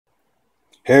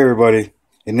Hey everybody,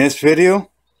 in this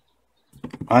video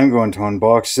I'm going to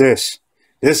unbox this.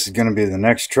 This is going to be the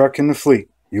next truck in the fleet.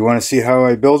 You want to see how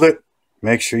I build it?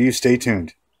 Make sure you stay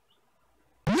tuned.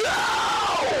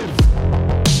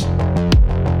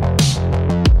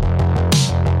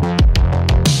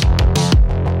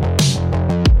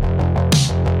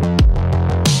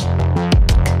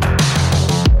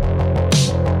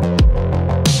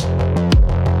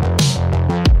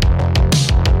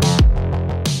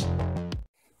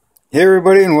 Hey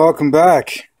everybody and welcome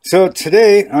back. So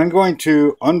today I'm going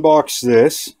to unbox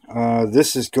this.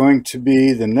 This is going to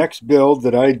be the next build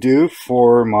that I do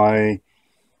for my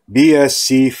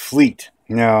BSC fleet.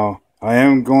 Now I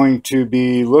am going to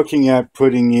be looking at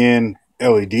putting in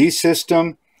LED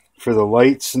system for the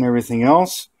lights and everything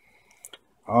else.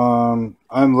 I'm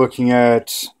looking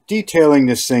at detailing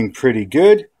this thing pretty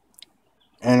good,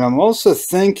 and I'm also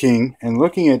thinking and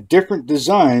looking at different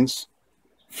designs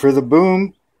for the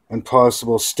boom and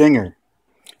possible stinger.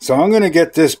 So I'm going to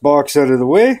get this box out of the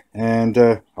way, and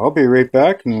I'll be right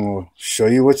back and we'll show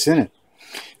you what's in it.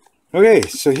 Okay,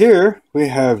 so here we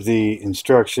have the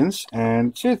instructions,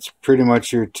 and it's pretty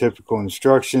much your typical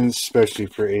instructions, especially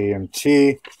for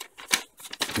AMT.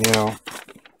 You know,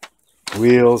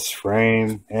 wheels,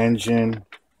 frame, engine,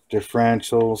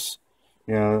 differentials,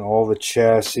 you know, all the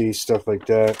chassis, stuff like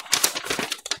that.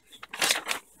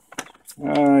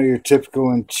 Your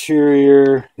typical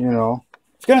interior, you know.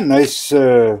 It's got a nice,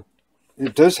 it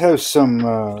does have some,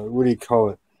 what do you call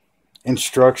it,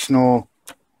 instructional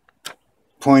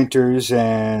pointers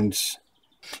and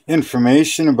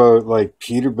information about like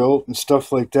Peterbilt and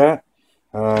stuff like that.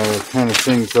 Kind of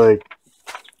things like,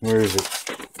 where is it?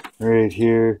 Right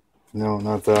here. No,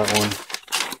 not that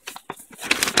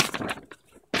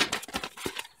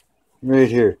one. Right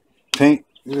here. Paint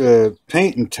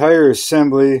and tire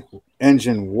assembly.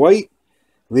 Engine white,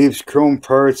 leaves chrome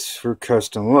parts for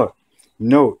custom look.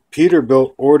 Note,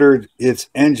 Peterbilt ordered its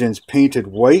engines painted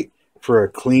white for a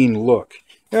clean look.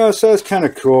 Yeah, so that's kind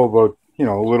of cool about, you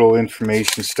know, little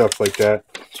information, stuff like that.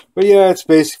 But yeah, it's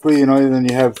basically, you know, then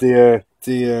you have the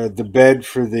bed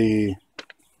for the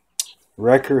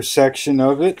wrecker section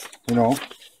of it, you know.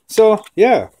 So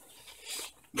yeah,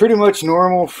 pretty much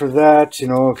normal for that. You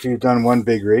know, if you've done one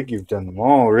big rig, you've done them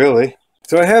all, really.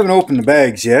 So I haven't opened the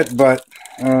bags yet, but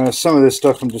some of this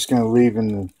stuff I'm just going to leave in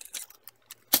the...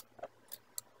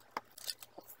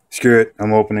 Screw it,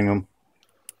 I'm opening them.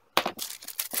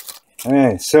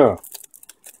 Okay, so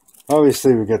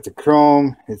obviously we got the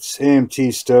chrome. It's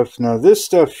AMT stuff. Now this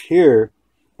stuff here,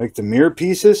 like the mirror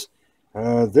pieces,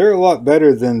 they're a lot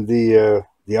better than the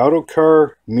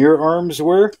Autocar mirror arms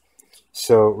were.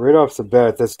 So right off the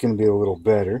bat, that's going to be a little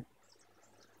better.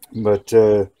 But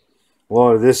a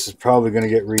lot of this is probably going to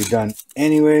get redone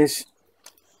anyways.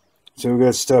 So we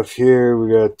got stuff here.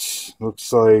 We got,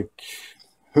 looks like,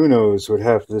 who knows what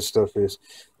half of this stuff is.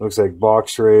 Looks like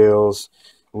box rails,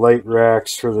 light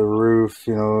racks for the roof,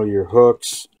 you know, your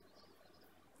hooks.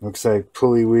 Looks like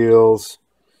pulley wheels.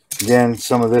 Again,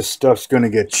 some of this stuff's going to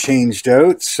get changed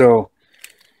out, so,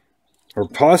 or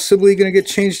possibly going to get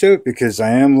changed out, because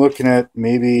I am looking at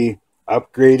maybe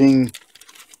upgrading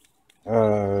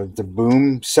the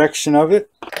boom section of it.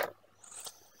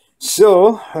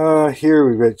 So here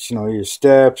we've got, you know, your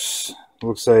steps.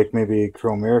 Looks like maybe a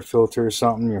chrome air filter or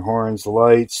something. Your horns,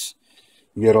 lights.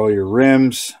 You get all your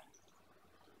rims,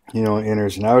 you know,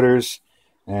 inners and outers,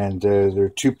 and they're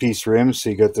two-piece rims. So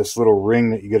you got this little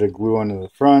ring that you got to glue onto the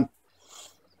front.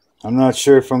 I'm not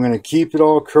sure if I'm going to keep it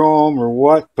all chrome or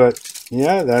what, but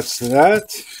yeah, that's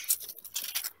that.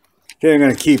 Okay, I'm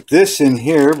going to keep this in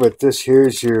here, but this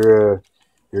here's your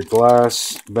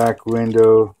glass back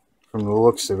window from the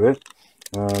looks of it.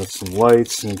 Some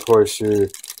lights, and of course your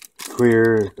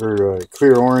clear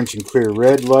orange and clear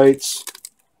red lights.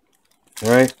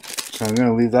 Alright, so I'm going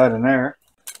to leave that in there.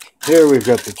 Here we've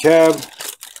got the cab,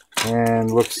 and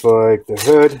looks like the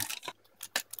hood.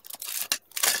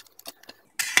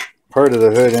 Part of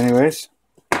the hood anyways.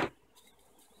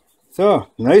 So,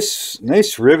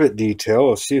 nice rivet detail.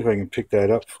 I'll see if I can pick that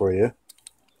up for you.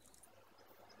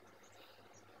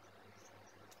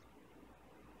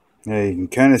 Yeah, you can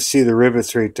kind of see the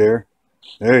rivets right there.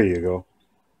 There you go.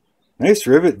 Nice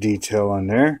rivet detail on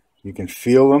there. You can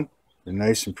feel them. They're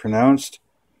nice and pronounced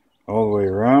all the way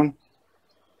around.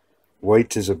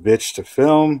 White is a bitch to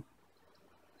film.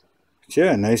 But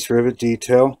yeah, nice rivet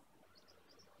detail.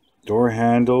 Door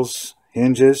handles,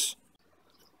 hinges.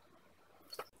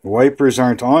 The wipers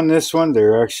aren't on this one.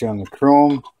 They're actually on the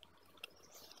chrome.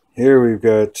 Here we've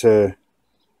got some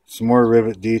more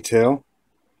rivet detail.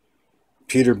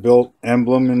 Peterbilt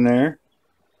emblem in there.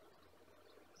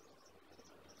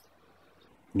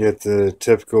 Get the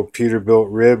typical Peterbilt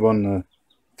rib on the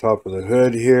top of the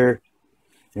hood here.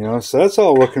 You know, so that's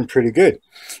all looking pretty good.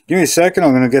 Give me a second,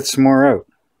 I'm going to get some more out.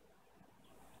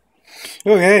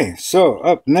 Okay, so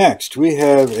up next we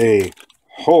have a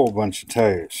whole bunch of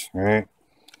tires, right?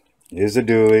 It is a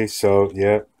dually, so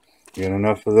yeah, get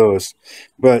enough of those.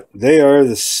 But they are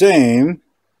the same.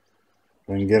 If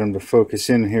I can get them to focus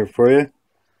in here for you.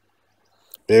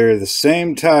 They're the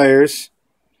same tires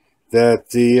that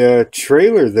the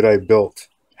trailer that I built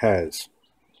has.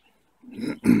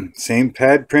 Same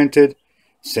pad printed,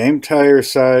 same tire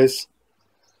size,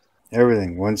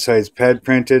 everything. One side's pad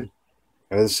printed,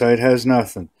 the other side has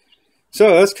nothing. So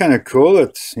that's kind of cool.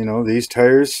 It's, you know, these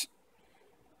tires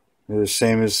are the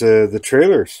same as the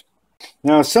trailers.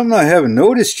 Now, something I haven't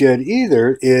noticed yet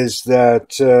either is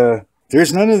that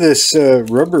there's none of this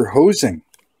rubber hosing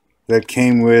that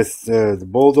came with the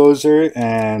bulldozer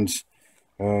and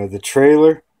the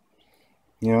trailer.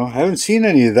 You know, I haven't seen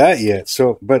any of that yet.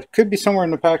 So, but it could be somewhere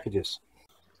in the packages.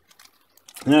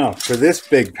 Now, for this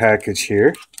big package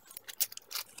here,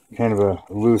 kind of a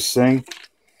loose thing.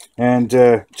 And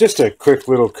just a quick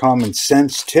little common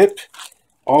sense tip.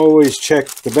 Always check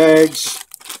the bags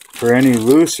for any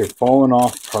loose or fallen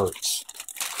off parts.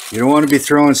 You don't want to be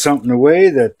throwing something away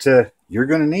that you're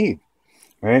going to need.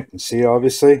 Right? And see,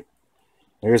 obviously,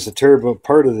 there's the turbo,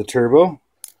 part of the turbo.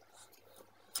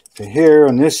 So here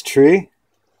on this tree,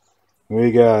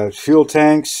 we got fuel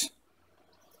tanks.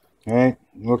 Right?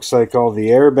 Looks like all the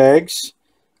airbags.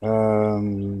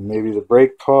 Maybe the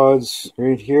brake pods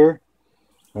right here.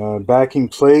 Backing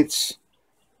plates.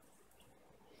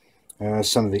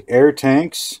 Some of the air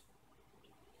tanks.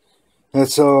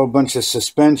 That's all a bunch of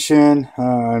suspension.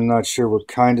 I'm not sure what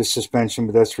kind of suspension,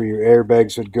 but that's where your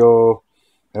airbags would go.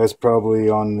 That's probably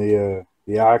on the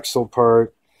axle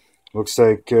part. Looks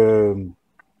like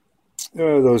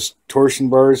those torsion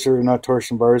bars, or not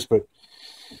torsion bars, but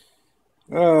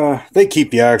they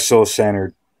keep the axle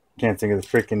centered. Can't think of the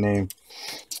freaking name.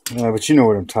 But you know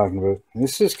what I'm talking about.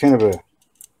 This is kind of a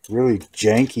really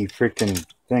janky freaking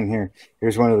thing here.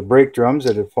 Here's one of the brake drums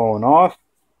that had fallen off.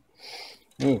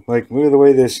 Ooh, like, look at the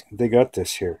way they got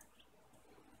this here.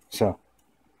 So,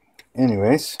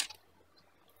 anyways,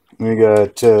 we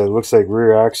got looks like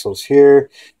rear axles here,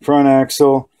 front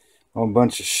axle, a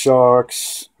bunch of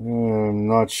shocks. I'm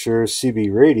not sure.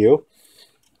 CB radio.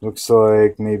 Looks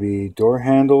like maybe door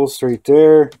handles right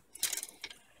there.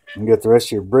 You got the rest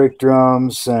of your brake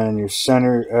drums and your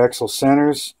center axle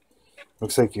centers.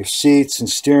 Looks like your seats and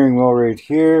steering wheel right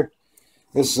here.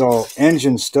 This is all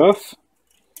engine stuff.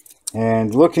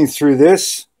 And looking through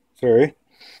this, here,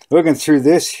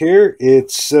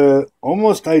 it's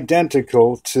almost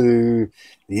identical to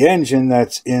the engine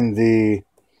that's in the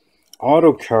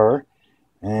auto car.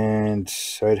 And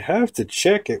I'd have to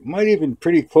check. It might even be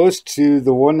pretty close to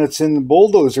the one that's in the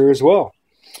bulldozer as well.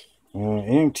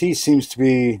 AMT seems to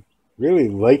be really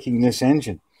liking this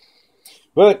engine.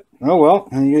 But, oh well,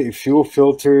 and you get your fuel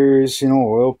filters, you know,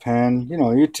 oil pan, you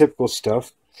know, your typical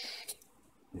stuff.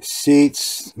 Your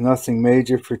seats, nothing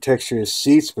major for texture of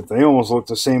seats, but they almost look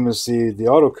the same as the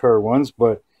auto car ones,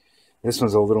 but this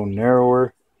one's a little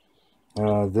narrower.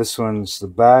 This one's the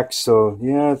back, so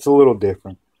yeah, it's a little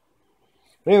different.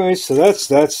 Anyway, so that's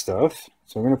that stuff.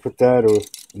 So I'm going to put that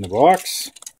in the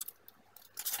box.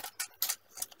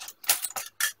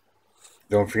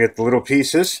 Don't forget the little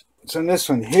pieces. So in this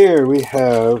one here, we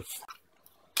have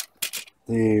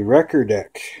the wrecker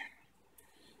deck.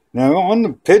 Now, on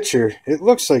the picture, it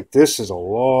looks like this is a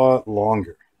lot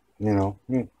longer. You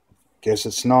know, guess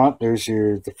it's not. There's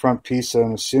the front piece,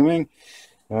 I'm assuming.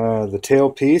 The tail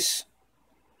piece.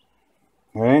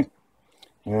 All right.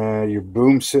 Your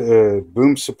boom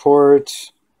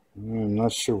support. I'm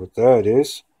not sure what that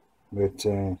is. But,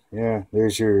 yeah,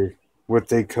 there's what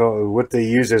they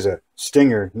use as a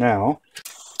stinger now.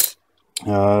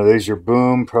 There's your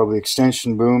boom, probably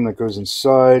extension boom that goes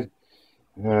inside.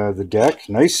 The deck,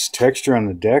 nice texture on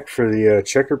the deck for the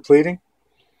checker plating.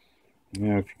 If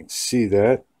you can see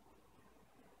that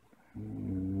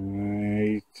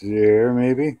right there,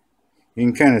 maybe you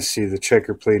can kind of see the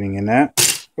checker plating in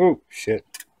that. Oh shit!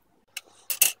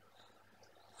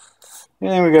 And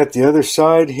then we got the other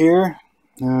side here.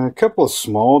 A couple of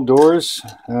small doors,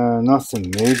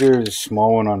 nothing major. There's a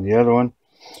small one on the other one.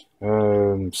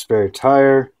 Spare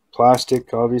tire,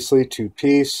 plastic, obviously,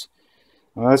 2-piece.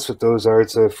 Well, that's what those are.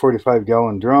 It's a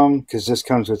 45-gallon drum because this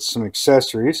comes with some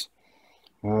accessories.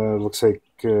 Looks like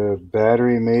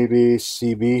battery, maybe,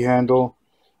 CB handle,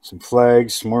 some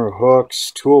flags, some more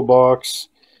hooks, toolbox,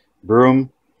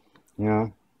 broom. You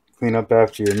know, clean up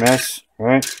after your mess,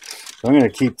 right? So I'm going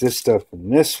to keep this stuff in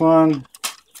this one.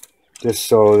 just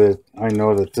so that I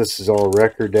know that this is all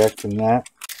record decked and that.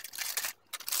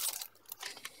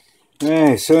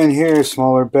 Okay, so in here,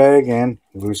 smaller bag and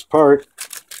loose part,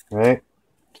 right?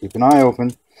 Keep an eye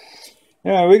open.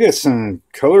 Yeah, we got some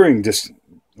coloring, just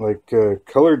like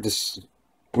color,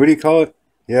 what do you call it?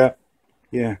 Yeah.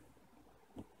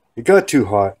 It got too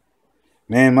hot.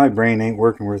 Man, my brain ain't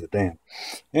working worth a damn.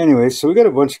 Anyway, so we got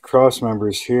a bunch of cross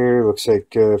members here. Looks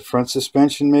like front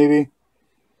suspension maybe.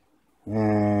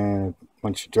 And a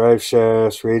bunch of drive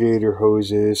shafts, radiator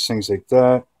hoses, things like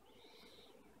that.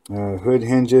 Hood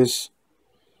hinges.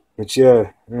 But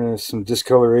yeah, some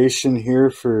discoloration here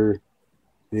for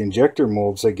the injector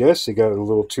molds, I guess. They got a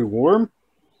little too warm.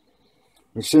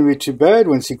 It shouldn't be too bad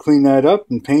once you clean that up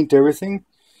and paint everything.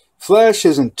 Flash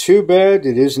isn't too bad.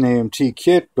 It is an AMT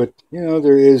kit, but you know,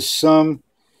 there is some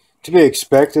to be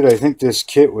expected. I think this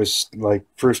kit was like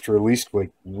first released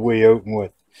like way out in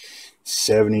what,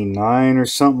 79 or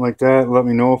something like that. Let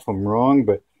me know if I'm wrong,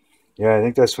 but yeah, I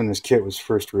think that's when this kit was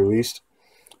first released.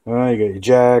 You got your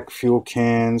jack, fuel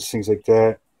cans, things like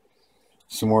that.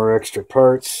 Some more extra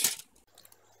parts.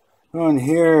 On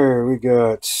here we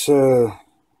got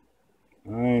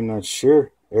I'm not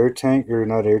sure, air tank, or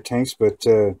not air tanks, but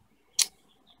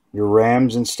your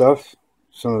rams and stuff.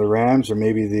 Some of the rams, or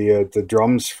maybe the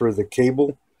drums for the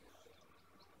cable.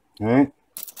 All right,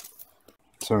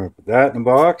 so I'm gonna put that in the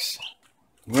box.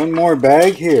 One more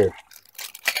bag here.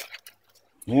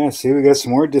 Yeah, see, we got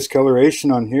some more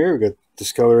discoloration on here. We got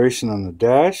discoloration on the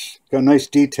dash. Got nice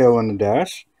detail on the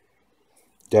dash.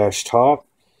 Dash top.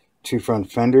 Two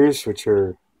front fenders, which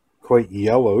are quite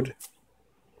yellowed.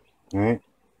 All right.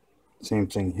 Same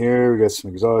thing here. We got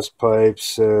some exhaust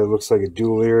pipes. Looks like a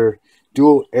dual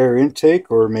air intake,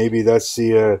 or maybe that's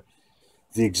the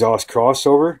exhaust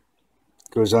crossover.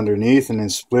 Goes underneath and then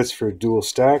splits for a dual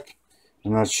stack.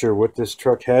 I'm not sure what this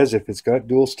truck has, if it's got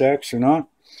dual stacks or not.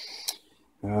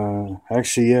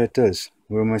 Actually, yeah, it does.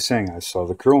 What am I saying? I saw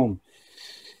the chrome.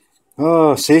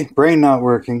 Oh, see, brain not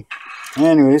working.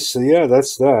 Anyways, so yeah,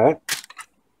 that's that.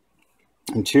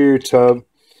 Interior tub.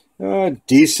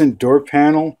 Decent door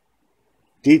panel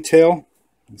detail.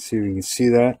 Let's see if we can see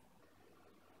that.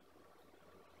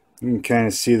 You can kind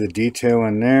of see the detail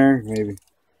in there. Maybe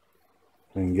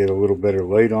I can get a little better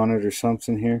light on it or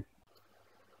something here.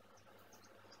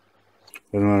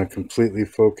 I don't want to completely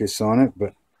focus on it,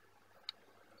 but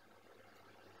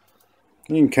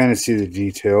you can kind of see the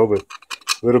detail, but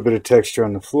a little bit of texture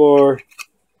on the floor.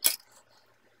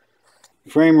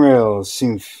 Frame rails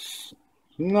seem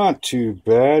not too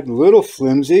bad. A little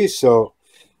flimsy, so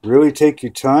really take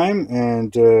your time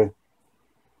and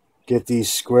get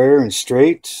these square and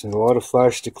straight. And a lot of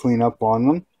flash to clean up on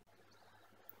them.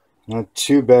 Not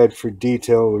too bad for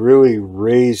detail. Really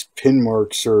raised pin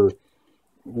marks, or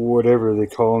whatever they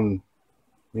call them,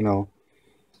 you know.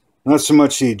 Not so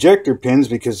much the ejector pins,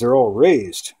 because they're all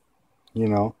raised, you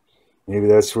know. Maybe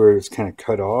that's where it's kind of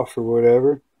cut off or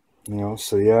whatever, you know.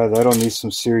 So yeah, that'll need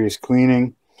some serious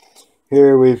cleaning.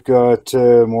 Here we've got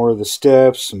more of the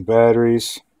steps, some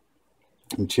batteries,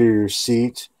 interior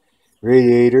seat,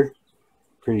 radiator,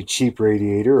 pretty cheap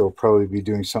radiator. I'll probably be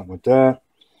doing something with that.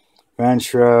 Fan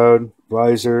shroud,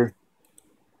 visor.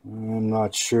 I'm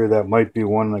not sure, that might be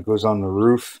one that goes on the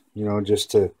roof, you know,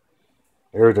 just to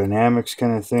aerodynamics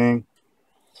kind of thing.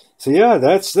 So yeah,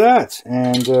 that's that.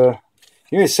 And give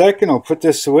me a second, I'll put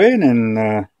this away and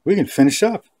then we can finish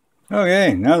up.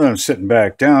 Okay, now that I'm sitting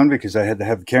back down, because I had to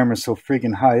have the camera so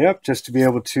freaking high up just to be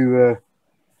able to,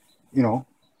 you know,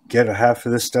 get a half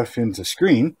of this stuff into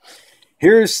screen.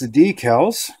 Here's the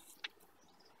decals.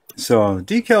 So the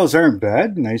decals aren't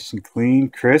bad, nice and clean,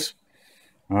 crisp.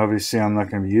 Obviously, I'm not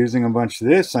going to be using a bunch of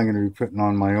this. I'm going to be putting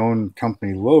on my own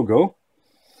company logo.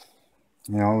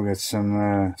 You know, we got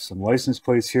some license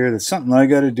plates here. That's something I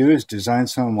got to do, is design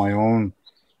some of my own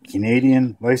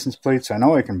Canadian license plates. I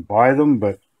know I can buy them,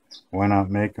 but why not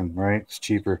make them, right? It's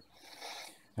cheaper.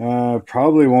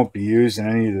 Probably won't be using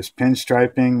any of this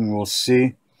pinstriping. We'll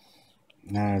see.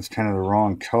 It's kind of the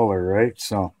wrong color, right?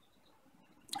 So,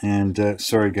 and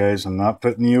sorry guys, I'm not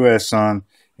putting the US on.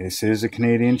 This is a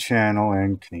Canadian channel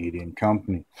and Canadian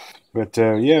company. But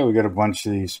yeah, we got a bunch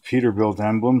of these Peterbilt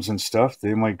emblems and stuff.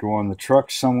 They might go on the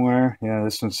truck somewhere. Yeah,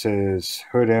 this one says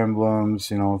hood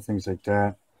emblems, you know, things like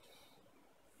that.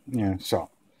 Yeah, so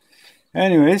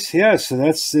anyways, yeah, so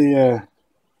that's the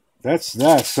that's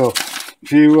that. So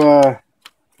if you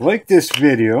like this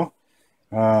video,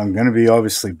 I'm going to be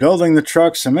obviously building the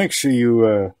truck, so make sure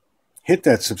you hit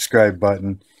that subscribe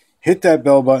button, hit that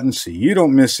bell button so you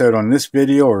don't miss out on this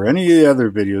video or any of the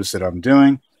other videos that I'm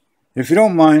doing. If you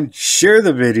don't mind, share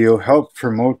the video, help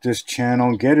promote this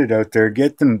channel, get it out there,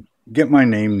 get them get my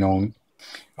name known.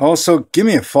 Also, give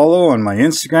me a follow on my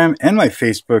Instagram and my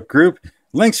Facebook group.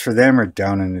 Links for them are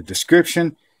down in the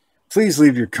description. Please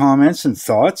leave your comments and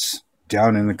thoughts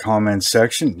down in the comments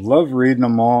section. Love reading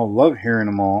them all, love hearing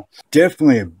them all.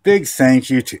 Definitely a big thank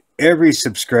you to every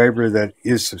subscriber that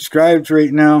is subscribed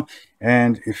right now.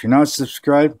 And if you're not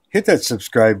subscribed, hit that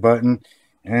subscribe button.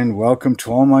 And welcome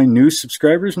to all my new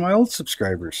subscribers, my old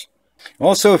subscribers.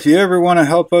 Also, if you ever want to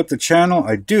help out the channel,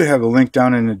 I do have a link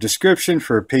down in the description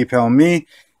for PayPal me.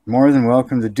 More than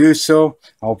welcome to do so.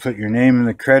 I'll put your name in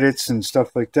the credits and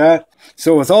stuff like that.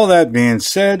 So with all that being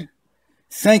said,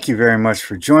 thank you very much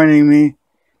for joining me.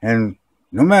 And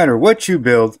no matter what you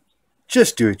build,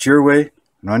 just do it your way.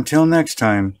 And until next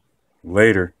time,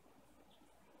 later.